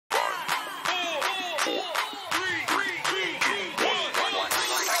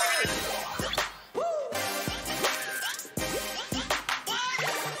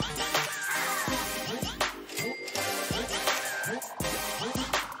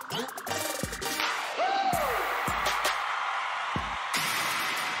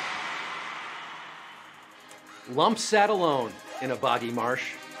Lump sat alone in a boggy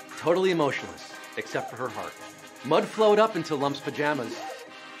marsh, totally emotionless, except for her heart. Mud flowed up into Lump's pajamas.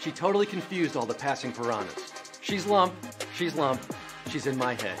 She totally confused all the passing piranhas. She's Lump, she's Lump, she's in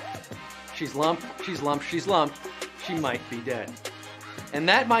my head. She's Lump, she's Lump, she's Lump, she might be dead. And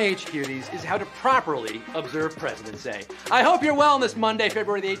that, my H-Cuties, is how to properly observe President's Day. I hope you're well on this Monday,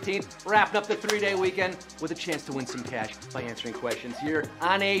 February the 18th, wrapping up the 3-day weekend with a chance to win some cash by answering questions here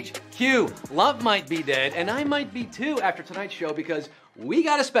on HQ. Lump might be dead, and I might be too after tonight's show because we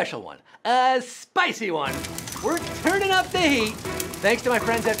got a special one, a spicy one. We're turning up the heat, thanks to my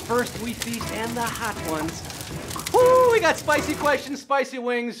friends at First We Feast and the Hot Ones. Woo, we got spicy questions, spicy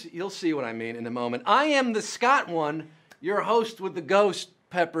wings. You'll see what I mean in a moment. I am the Scott one, your host with the ghost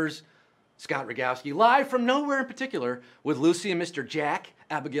peppers, Scott Rogowski, live from nowhere in particular with Lucy and Mr. Jack,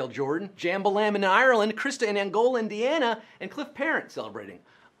 Abigail Jordan, Jambalam in Ireland, Krista in Angola, Indiana, and Cliff Parent celebrating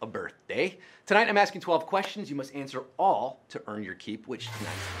a birthday. Tonight I'm asking 12 questions. You must answer all to earn your keep, which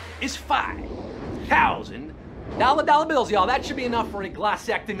tonight is $5,000 dollar bills, y'all. That should be enough for a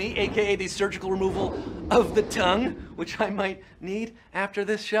glossectomy, aka the surgical removal of the tongue, which I might need after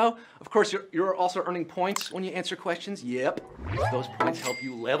this show. Of course, you're also earning points when you answer questions. Yep, those points help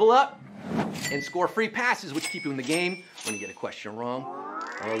you level up and score free passes, which keep you in the game when you get a question wrong.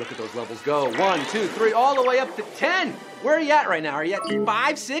 Oh, look at those levels go. 1, 2, 3, all the way up to 10. Where are you at right now? Are you at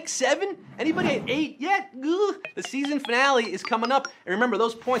 5, 6, 7? Anybody at 8 yet? Ugh. The season finale is coming up. And remember,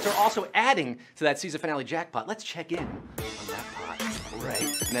 those points are also adding to that season finale jackpot. Let's check in on that pot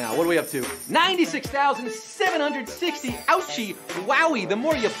right now. What are we up to? 96,760. Ouchie, wowie. The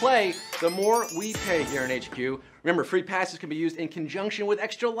more you play, the more we pay here in HQ. Remember, free passes can be used in conjunction with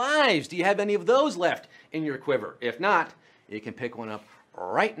extra lives. Do you have any of those left in your quiver? If not, you can pick one up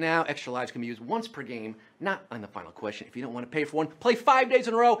right now. Extra lives can be used once per game, not on the final question. If you don't want to pay for one, play 5 days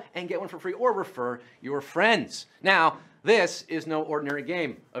in a row and get one for free or refer your friends. Now, this is no ordinary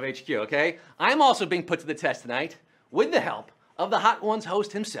game of HQ, okay? I'm also being put to the test tonight with the help of the Hot Ones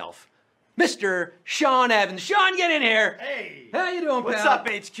host himself, Mr. Sean Evans. Sean, get in here. Hey. How you doing, pal? What's up,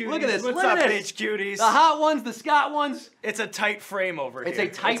 HQties? Look at this. What's Look up, at this. HQties? The Hot Ones, the Scott Ones. It's a tight frame over It's here.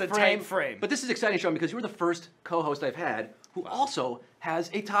 a tight frame. But But this is exciting, Sean, because you're the first co-host I've had who also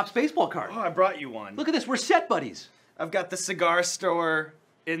has a Topps baseball card. I brought you one. Look at this. We're set buddies. I've got the cigar store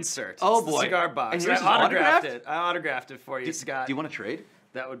insert. Oh, It's the boy. cigar box. And yours is I autographed autographed? it. I autographed it for you, Scott. Do you want to trade?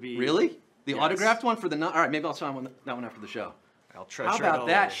 That would be Really? The Yes. autographed one for the... All right, maybe I'll sign that one after the show. I'll treasure How it about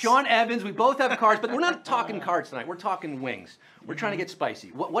that? always. Sean Evans, we both have cards, but we're not talking cards tonight. We're talking wings. We're trying to get spicy.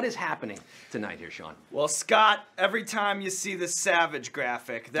 What is happening tonight here, Sean? Well, Scott, every time you see the Savage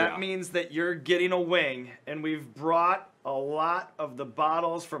graphic, that Yeah. means that you're getting a wing, and we've brought a lot of the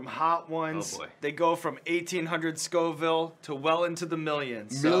bottles from Hot Ones. Oh, boy. They go from 1,800 Scoville to well into the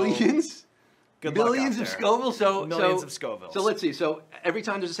millions. So Millions? good luck Millions out of there. Scoville? Millions of Scovilles. So let's see. So every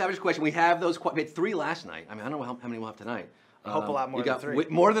time there's a Savage question, we have those. We had 3 last night. I mean, I don't know how many we'll have tonight. I hope a lot more You than got 3.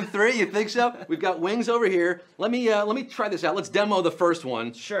 More than 3? You think so? We've got wings over here. Let me try this out. Let's demo the first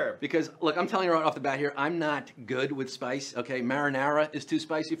one. Sure. Because look, I'm telling you right off the bat here, I'm not good with spice. Okay, marinara is too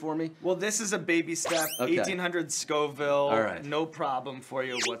spicy for me. Well, this is a baby step. Okay. 1,800 Scoville. All right. No problem for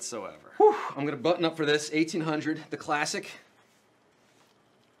you whatsoever. Whew, I'm gonna button up for this 1,800, the classic.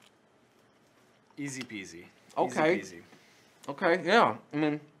 Easy peasy. Okay. Easy peasy. Okay, yeah. I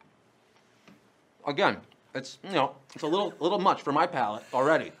mean, again, it's it's a little much for my palate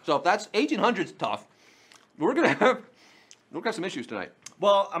already. So if that's 1,800's tough, we're gonna have some issues tonight.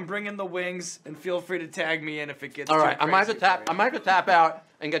 Well, I'm bringing the wings, and feel free to tag me in if it gets All too right, I might have to crazy for you. tap. I might have to tap out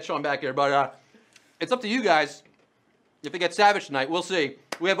and get Sean back here, but it's up to you guys. If it gets savage tonight, we'll see.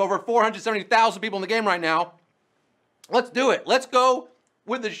 We have over 470,000 people in the game right now. Let's do it. Let's go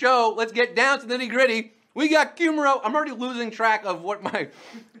with the show. Let's get down to the nitty-gritty. We got Kumaro. I'm already losing track of what my...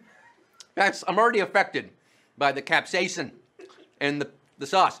 I'm already affected by the capsaicin and the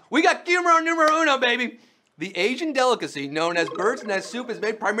sauce. We got Kumaro numero uno, baby. The Asian delicacy known as bird's nest soup is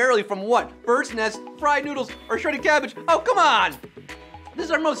made primarily from what? Bird's nest, fried noodles, or shredded cabbage? Oh, come on. This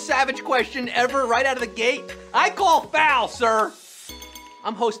is our most savage question ever right out of the gate. I call foul, sir.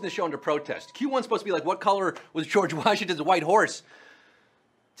 I'm hosting the show under protest. Q1's supposed to be like, what color was George Washington's white horse?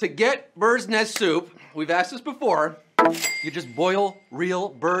 To get bird's nest soup, we've asked this before, you just boil real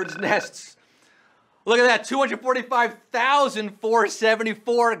bird's nests. Look at that,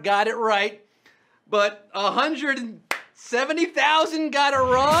 245,474 got it right, but 170,000 got it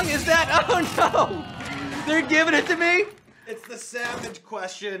wrong? Is that, oh no, they're giving it to me? It's the savage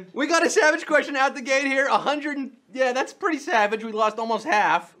question. We got a savage question out the gate here. 100 yeah, that's pretty savage. We lost almost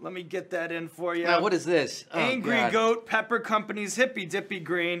half. Let me get that in for you. What is this? Angry Goat Pepper Company's Hippy Dippy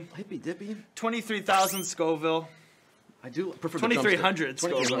Green. Hippy Dippy? 23,000 Scoville. I do prefer 2,300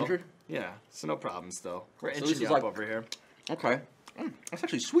 Scoville. 2,300? Yeah, so no problem still. We're So inching this is you like- up over here. Okay. That's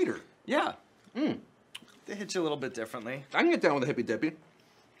actually sweeter. Yeah. They hit you a little bit differently. I can get down with a Hippy Dippy.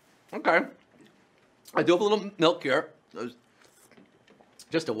 Okay. I do have a little milk here,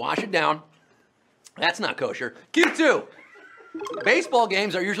 just to wash it down. That's not kosher. Q2. Baseball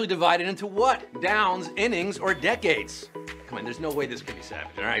games are usually divided into what? Downs, innings, or decades. Come on, there's no way this can be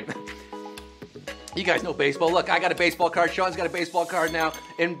savage, all right? You guys know baseball. Look, I got a baseball card. Sean's got a baseball card now.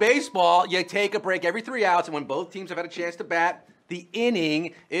 In baseball, you take a break every 3 outs, and when both teams have had a chance to bat, the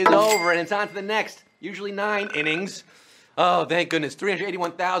inning is over, and it's on to the next, usually 9 innings. Oh, thank goodness.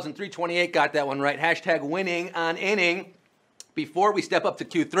 381,328 got that one right. Hashtag winning on inning. Before we step up to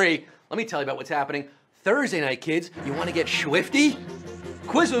Q3, let me tell you about what's happening. Thursday night, kids. You want to get swifty?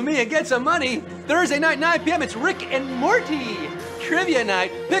 Quiz with me and get some money. Thursday night, 9 p.m., it's Rick and Morty. Trivia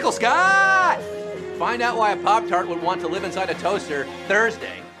night, Pickle Scott. Find out why a Pop-Tart would want to live inside a toaster.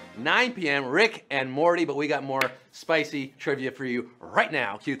 Thursday, 9 p.m., Rick and Morty, but we got more spicy trivia for you right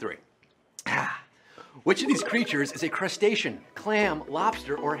now, Q3. Which of these creatures is a crustacean, clam,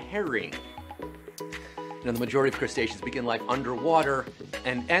 lobster, or herring? You know, the majority of crustaceans begin life underwater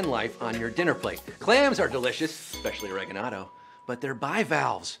and end life on your dinner plate. Clams are delicious, especially oregano, but they're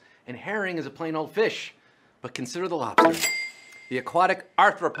bivalves, and herring is a plain old fish. But consider the lobster. The aquatic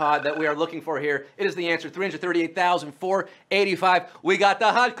arthropod that we are looking for here, it is the answer, 338,485. We got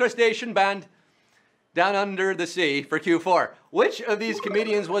the hot crustacean band down under the sea for Q4. Which of these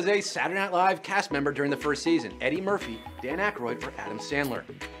comedians was a Saturday Night Live cast member during the first season? Eddie Murphy, Dan Aykroyd, or Adam Sandler?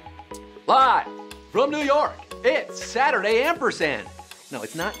 Live from New York, it's Saturday Ampersand. No,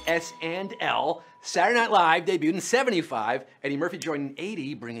 it's not S and L. Saturday Night Live debuted in 75. Eddie Murphy joined in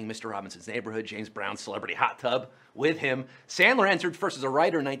 80, bringing Mr. Robinson's Neighborhood, James Brown's Celebrity Hot Tub with him. Sandler entered first as a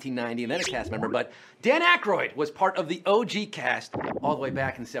writer in 1990 and then a cast member, but Dan Aykroyd was part of the OG cast all the way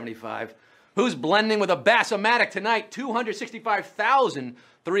back in 75. Who's blending with a Bass-O-Matic tonight?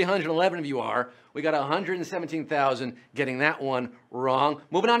 265,311 of you are. We got 117,000 getting that one wrong.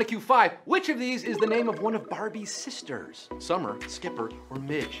 Moving on to Q5. Which of these is the name of one of Barbie's sisters? Summer, Skipper, or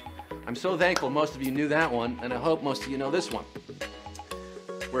Midge? I'm so thankful most of you knew that one, and I hope most of you know this one.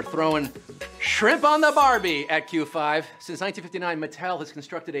 We're throwing shrimp on the Barbie at Q5. Since 1959, Mattel has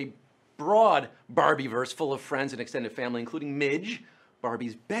constructed a broad Barbie-verse full of friends and extended family, including Midge,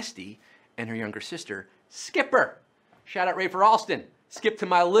 Barbie's bestie, and her younger sister, Skipper. Shout out Ray for Alston. Skip to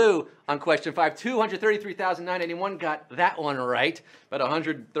my Lou on question 5. 233,981 got that one right, but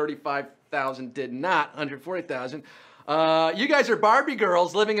 135,000 did not. 140,000. You guys are Barbie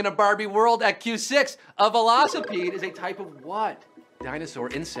girls living in a Barbie world at Q6. A velocipede is a type of what? Dinosaur,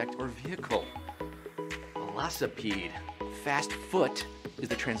 insect, or vehicle? Velocipede. Fast foot is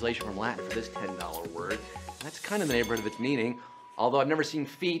the translation from Latin for this $10 word. That's kind of the neighborhood of its meaning. Although I've never seen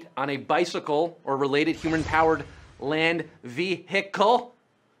feet on a bicycle or related human-powered land vehicle.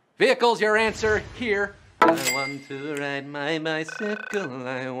 Vehicle's your answer here. I want to ride my bicycle.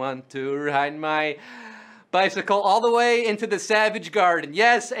 I want to ride my bicycle all the way into the Savage Garden.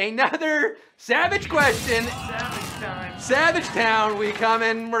 Yes, another savage question. Savage time. Savage Town. We're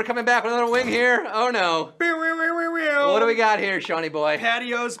coming back with another wing here. Oh no. What do we got here, Shawnee boy?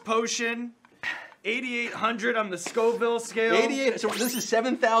 Patios Potion. 8,800 on the Scoville scale. 88. So this is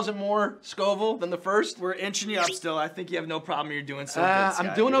 7,000 more Scoville than the first. We're inching you up still. I think you have no problem. You're doing so good, Scott.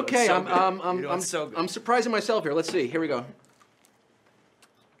 I'm doing okay. So I'm so good. I'm surprising myself here. Let's see. Here we go.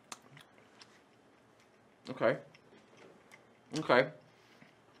 Okay. Okay.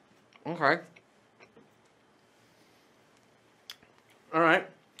 Okay. All right.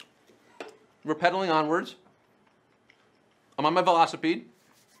 We're pedaling onwards. I'm on my velocipede.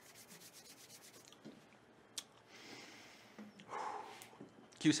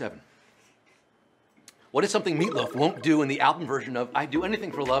 Q7. What is something Meatloaf won't do in the album version of I Do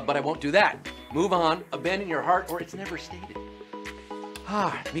Anything for Love, but I Won't Do That? Move on, abandon your heart, or it's never stated.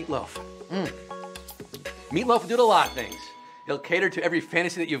 Meatloaf. Meatloaf will do a lot of things. He'll cater to every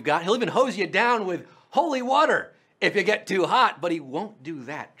fantasy that you've got. He'll even hose you down with holy water if you get too hot, but he won't do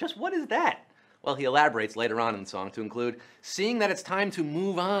that. Just what is that? Well, he elaborates later on in the song to include seeing that it's time to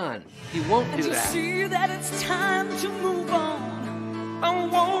move on. He won't do that. See that it's time to move on. I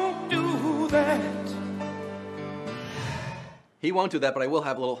won't do that. He won't do that, but I will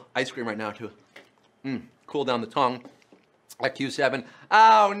have a little ice cream right now to cool down the tongue at Q7.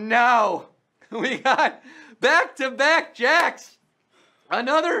 Oh no! We got Back-to-back jacks.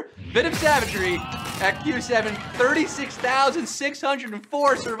 Another bit of savagery at Q7.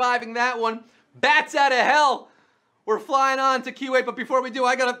 36,604 surviving that one. Bats out of hell. We're flying on to Q8, but before we do,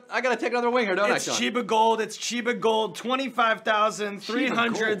 I gotta take another wing here, don't I, Sean? Chiba Gold. It's Chiba Gold.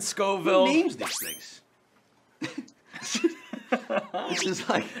 25,300 Scoville. Who names these things? This is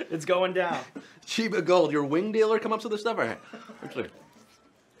like It's going down. Chiba Gold. Your wing dealer come up with this stuff? All right. Let's see.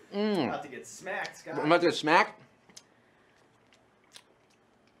 About to get smacked, Scott. I'm about to get smacked.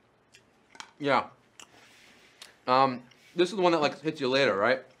 Yeah. This is the one that like hits you later,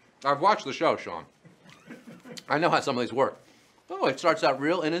 right? I've watched the show, Sean. I know how some of these work. Oh, it starts out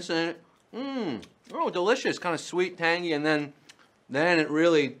real innocent. Oh, delicious, kind of sweet, tangy, and then it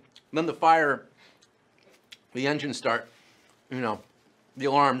really, then the fire, the engines start, you know, the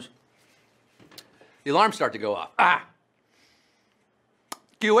alarms start to go off. Ah!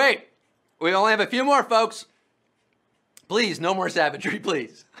 Q8, we only have a few more, folks. Please, no more savagery,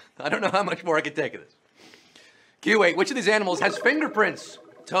 please. I don't know how much more I can take of this. Q8, which of these animals has fingerprints?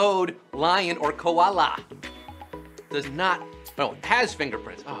 Toad, lion, or koala? Does not, oh, has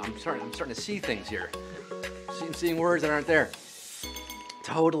fingerprints. Oh, I'm starting to see things here. Seeing words that aren't there.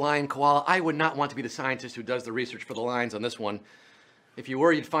 Toad, lion, koala. I would not want to be the scientist who does the research for the lions on this one. If you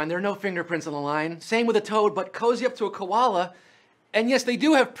were, you'd find there are no fingerprints on the lion. Same with a toad, but cozy up to a koala. And yes, they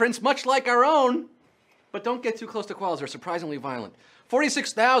do have prints much like our own, but don't get too close to koalas. They're surprisingly violent.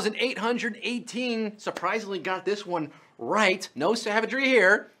 46,818 surprisingly got this one right. No savagery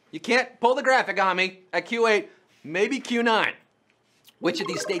here. You can't pull the graphic on me at Q8, maybe Q9. Which of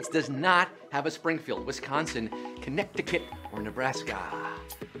these states does not have a Springfield? Wisconsin, Connecticut, or Nebraska?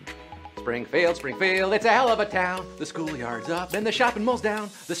 Springfield, Springfield, it's a hell of a town. The schoolyard's up and the shopping mall's down.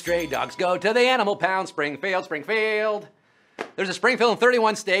 The stray dogs go to the animal pound. Springfield, Springfield. There's a Springfield in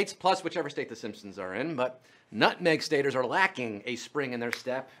 31 states, plus whichever state the Simpsons are in, but nutmeg staters are lacking a spring in their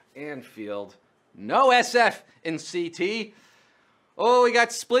step and field. No SF in CT. Oh, we got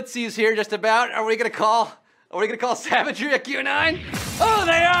splitsies here just about. Are we gonna call savagery at Q9? Oh,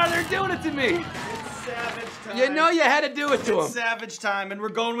 they are, they're doing it to me. It's savage time. You know you had to do it to them. It's savage time, and we're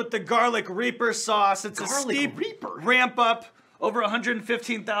going with the Garlic Reaper sauce. It's Garlic a steep Reaper? ramp up. Over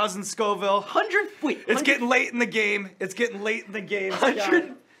 115,000 Scoville. It's getting late in the game. It's getting late in the game, Scott.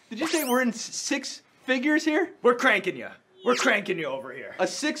 100? Did you say we're in six figures here? We're cranking you. We're cranking you over here. A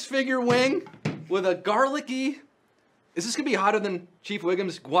six-figure wing with a garlicky. Is this gonna be hotter than Chief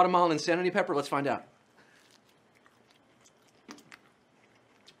Wiggum's Guatemalan insanity pepper? Let's find out.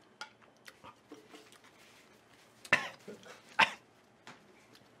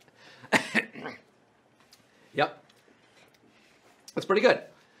 Yep. That's pretty good.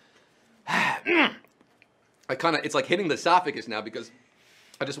 It's like hitting the esophagus now because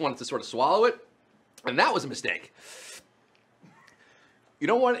I just wanted to sort of swallow it, and that was a mistake. You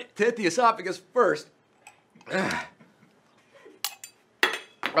don't want it to hit the esophagus first.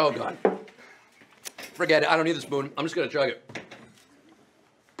 Oh, God. Forget it. I don't need the spoon. I'm just going to chug it.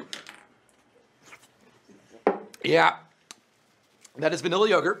 Yeah. That is vanilla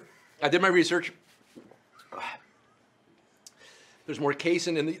yogurt. I did my research. There's more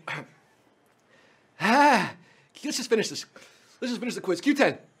casein in the... Let's just finish this. Let's just finish the quiz.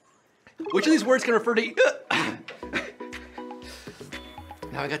 Q10. Which of these words can refer to...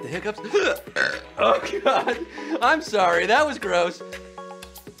 Now I got the hiccups. Oh, God. I'm sorry. That was gross. Do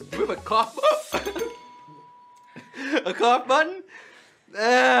we have a cough... A cough button?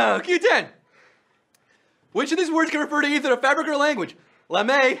 Oh, Q10. Which of these words can refer to either a fabric or language?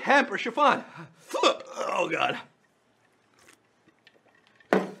 Lame, hemp, or chiffon? Oh, God.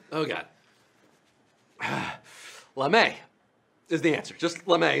 Oh, God. Lame is the answer. Just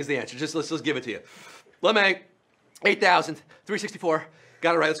lame is the answer. Just let's give it to you. Lame, 8,364.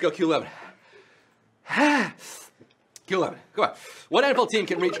 Got it right. Let's go Q11. Q11. Go on. What NFL team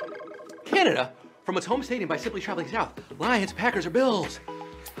can reach Canada from its home stadium by simply traveling south? Lions, Packers, or Bills?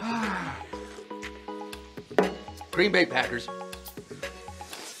 Green Bay Packers.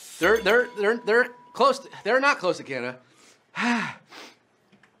 They're close. They're not close to Canada.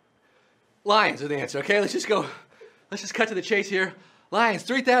 Lions are the answer. Okay, let's just go. Let's just cut to the chase here. Lions,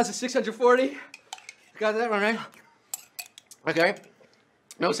 3,640. Got that one right. Okay.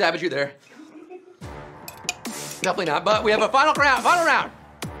 No savagery there. Definitely not. But we have a final round.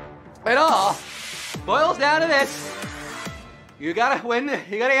 It all boils down to this. You gotta win.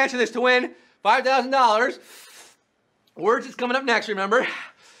 You gotta answer this to win $5,000. Words is coming up next. Remember,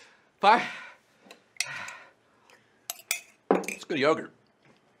 It's good yogurt.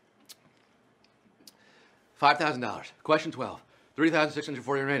 $5,000. Question 12.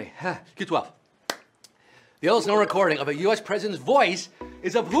 3,640 remaining. Q12. The oldest known recording of a U.S. president's voice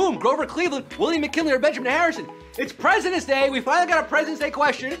is of whom? Grover Cleveland, William McKinley, or Benjamin Harrison? It's President's Day. We finally got a President's Day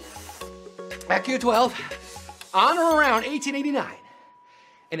question. At Q12, on or around 1889,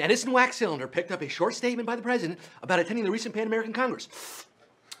 an Edison wax cylinder picked up a short statement by the president about attending the recent Pan American Congress.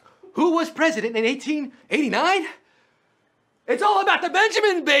 Who was president in 1889? It's all about the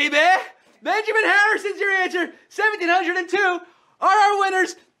Benjamins, baby! Benjamin Harrison's your answer. 1702 are our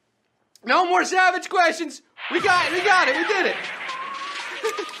winners. No more savage questions. We got it, we did it.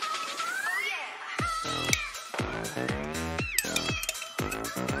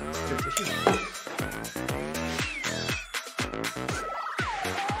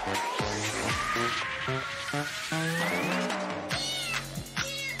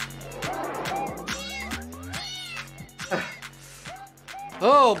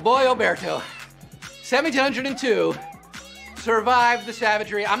 Oh boy, Alberto. 1702 survived the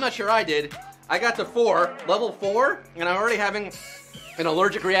savagery. I'm not sure I did. I got to level 4, and I'm already having an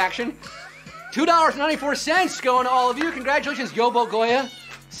allergic reaction. $2.94 going to all of you. Congratulations, Yobo Goya,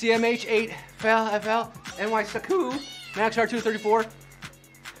 CMH8 FL, NY Saku, Max R234,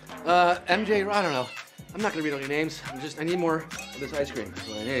 MJ, I don't know. I'm not gonna read all your names. I need more of this ice cream. That's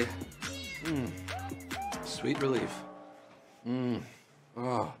what I need. Sweet relief.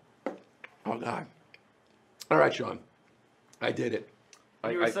 Oh God. All right, Sean. I did it.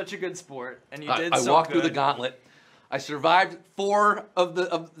 You were such a good sport, and you did so good. I walked through the gauntlet. I survived 4 of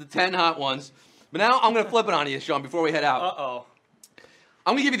the 10 hot ones. But now I'm going to flip it on you, Sean, before we head out. Uh-oh.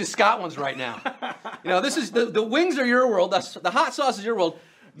 I'm going to give you the Scott ones right now. You know, this is the wings are your world. The hot sauce is your world.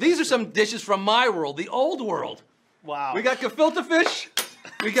 These are some dishes from my world, the old world. Wow. We got gefilte fish.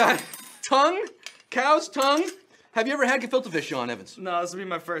 We got tongue, cow's tongue. Have you ever had gefilte fish, Sean Evans? No, this will be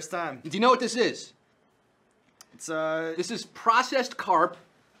my first time. Do you know what this is? This is processed carp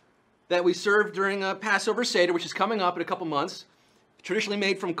that we serve during a Passover Seder, which is coming up in a couple months. Traditionally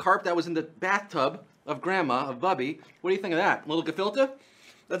made from carp that was in the bathtub of Grandma, of Bubby. What do you think of that? A little gefilte?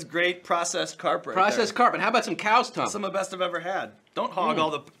 That's great processed carp right Processed carp. And how about some cow's tongue? Some of the best I've ever had. Don't hog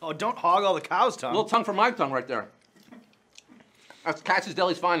all the cow's tongue. A little tongue from my tongue right there. That's Katz's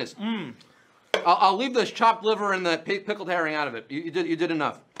Deli's finest. I'll leave the chopped liver and the pickled herring out of it. You did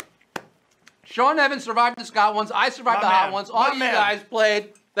enough. Sean Evans survived the Scott ones. I survived the hot ones. All you guys played.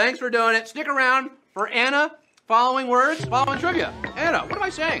 Thanks for doing it. Stick around for Anna following trivia. Anna, what am I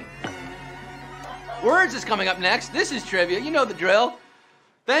saying? Words is coming up next. This is trivia. You know the drill.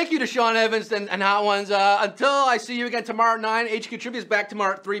 Thank you to Sean Evans and Hot Ones. Until I see you again tomorrow at 9. HQ Trivia is back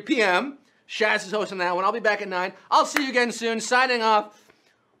tomorrow at 3 p.m. Shaz is hosting that one. I'll be back at 9. I'll see you again soon. Signing off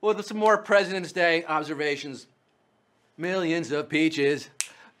with some more President's Day observations. Millions of peaches.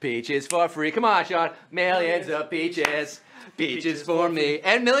 Peaches for free. Come on, Sean. Millions of peaches. Peaches for me.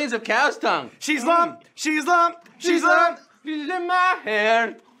 And millions of cow's tongue. She's lump. She's lump. She's lump. She's in my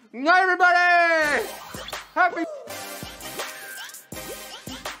hair. Night, everybody. Happy...